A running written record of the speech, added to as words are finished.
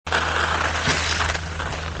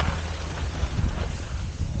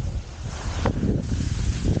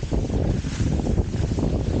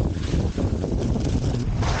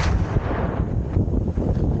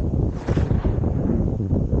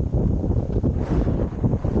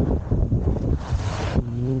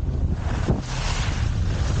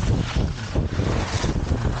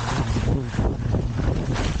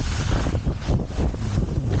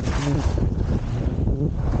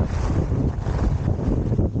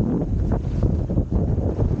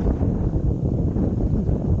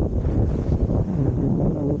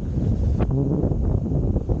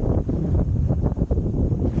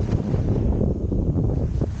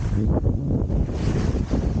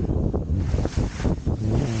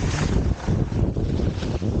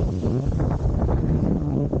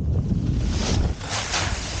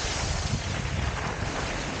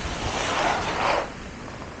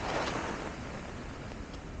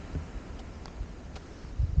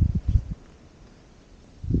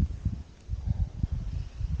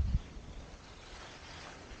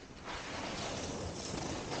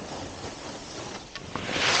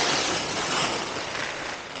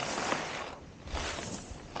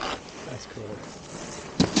That's cool.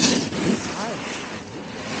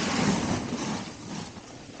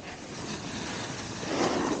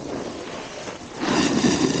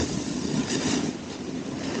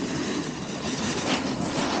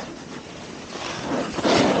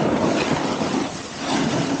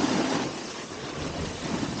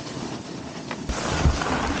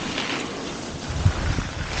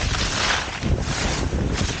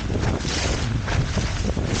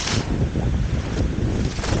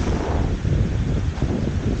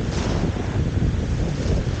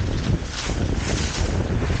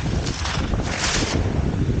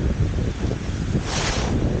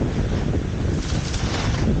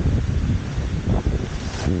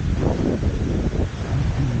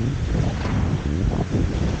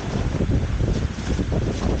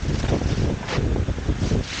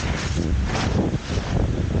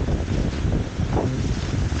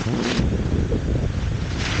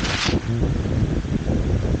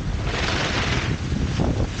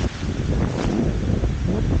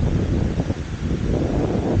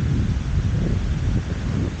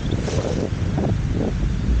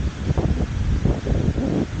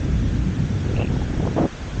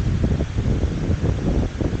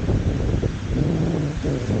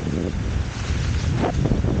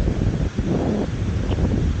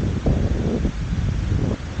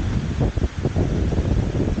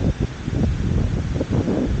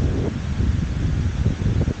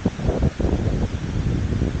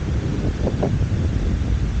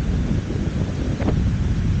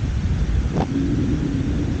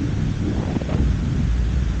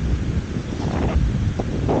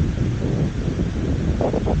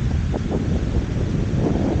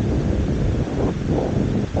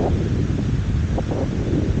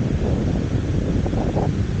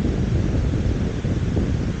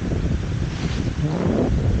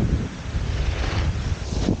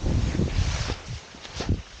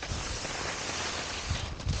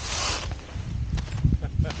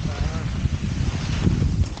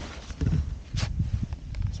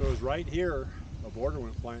 So it was right here, a boarder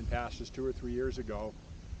went flying past us 2 or 3 years ago.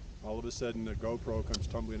 All of a sudden the GoPro comes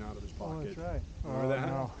tumbling out of his pocket. Oh, that's right. Remember that?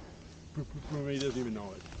 No. He doesn't even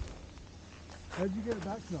know it. How'd you get it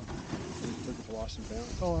back from? He took it to lost and found.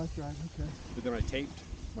 Oh, that's right, okay. But then I taped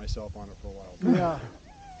myself on it for a while. Yeah.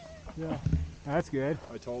 Yeah. That's good.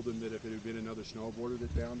 I told him that if it had been another snowboarder that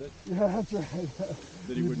found it, Yeah, that's right. that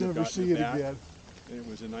he You'd wouldn't have never gotten see it it back. again. And it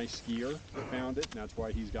was a nice skier that found it, and that's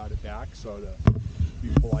why he's got it back. So to be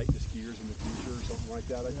polite to skiers in the future or something like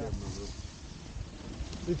that, I can't remember.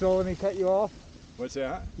 You told him he cut you off? What's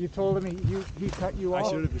that? You told him he cut you off? I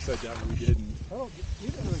should have said that, but we didn't. Oh, he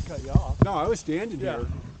didn't really cut you off. No, I was standing here,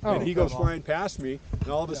 Oh, and he goes flying past me, and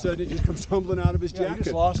all of a sudden it just comes tumbling out of his Yeah, jacket. he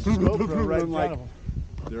just lost his GoPro right in I'm front like, of him.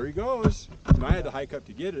 there he goes. And I had to hike up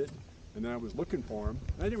to get it, and then I was looking for him.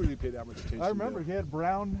 I didn't really pay that much attention. I remember he had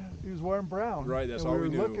brown, he was wearing brown. Right, that's and all we we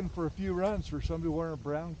were knew. looking for a few runs for somebody wearing a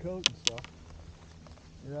brown coat and stuff.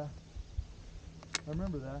 Yeah. I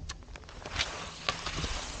remember that.